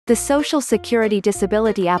The Social Security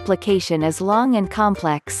disability application is long and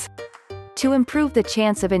complex. To improve the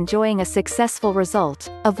chance of enjoying a successful result,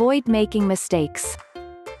 avoid making mistakes.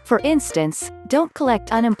 For instance, don't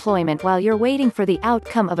collect unemployment while you're waiting for the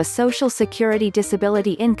outcome of a Social Security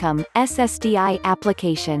Disability Income (SSDI)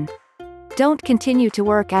 application. Don't continue to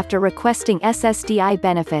work after requesting SSDI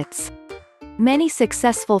benefits. Many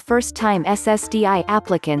successful first-time SSDI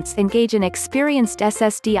applicants engage an experienced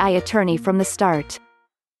SSDI attorney from the start.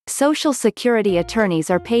 Social Security attorneys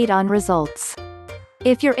are paid on results.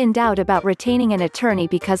 If you're in doubt about retaining an attorney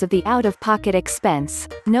because of the out-of-pocket expense,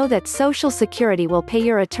 know that Social Security will pay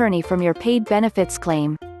your attorney from your paid benefits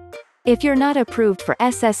claim. If you're not approved for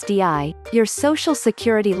SSDI, your Social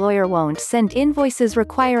Security lawyer won't send invoices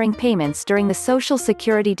requiring payments during the Social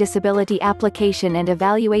Security disability application and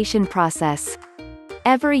evaluation process.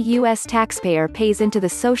 Every U.S. taxpayer pays into the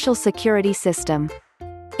Social Security system.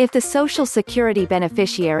 If the Social Security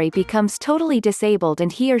beneficiary becomes totally disabled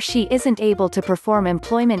and he or she isn't able to perform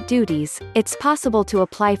employment duties, it's possible to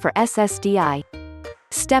apply for SSDI.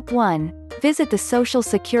 Step 1. Visit the Social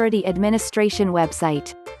Security Administration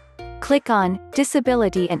website. Click on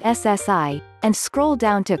Disability and SSI, and scroll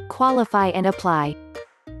down to Qualify and Apply.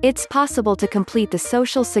 It's possible to complete the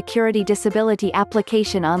Social Security disability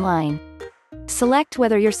application online. Select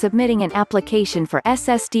whether you're submitting an application for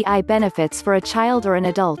SSDI benefits for a child or an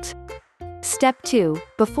adult. Step 2.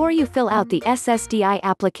 Before you fill out the SSDI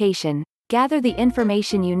application, gather the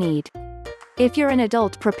information you need. If you're an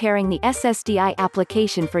adult preparing the SSDI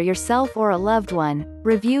application for yourself or a loved one,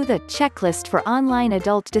 review the checklist for online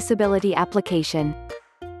adult disability application.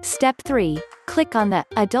 Step 3. Click on the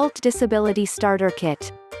Adult Disability Starter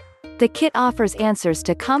Kit. The kit offers answers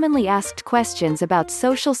to commonly asked questions about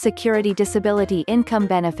Social Security disability income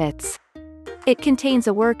benefits. It contains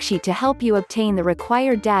a worksheet to help you obtain the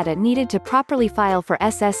required data needed to properly file for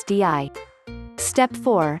SSDI. Step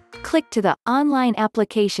 4. Click to the Online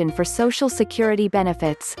Application for Social Security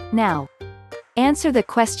Benefits, now. Answer the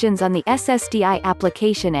questions on the SSDI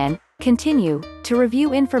application and continue to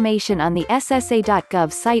review information on the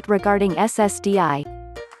SSA.gov site regarding SSDI.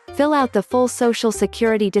 Fill out the full Social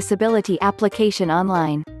Security disability application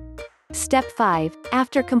online. Step 5.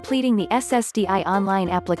 After completing the SSDI online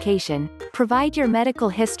application, provide your medical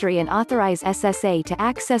history and authorize SSA to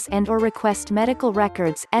access and/or request medical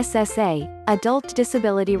records (SSA), Adult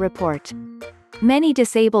Disability Report. Many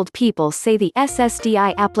disabled people say the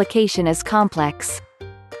SSDI application is complex.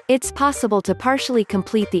 It's possible to partially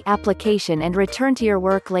complete the application and return to your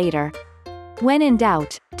work later. When in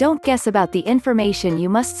doubt, don't guess about the information you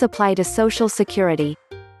must supply to Social Security.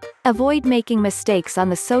 Avoid making mistakes on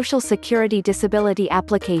the Social Security disability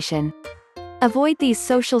application. Avoid these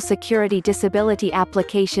Social Security disability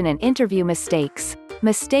application and interview mistakes.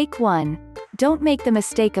 Mistake 1. Don't make the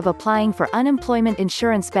mistake of applying for unemployment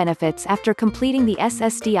insurance benefits after completing the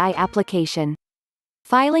SSDI application.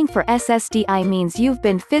 Filing for SSDI means you've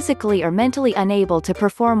been physically or mentally unable to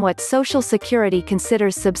perform what Social Security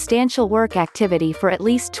considers substantial work activity for at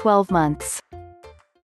least 12 months.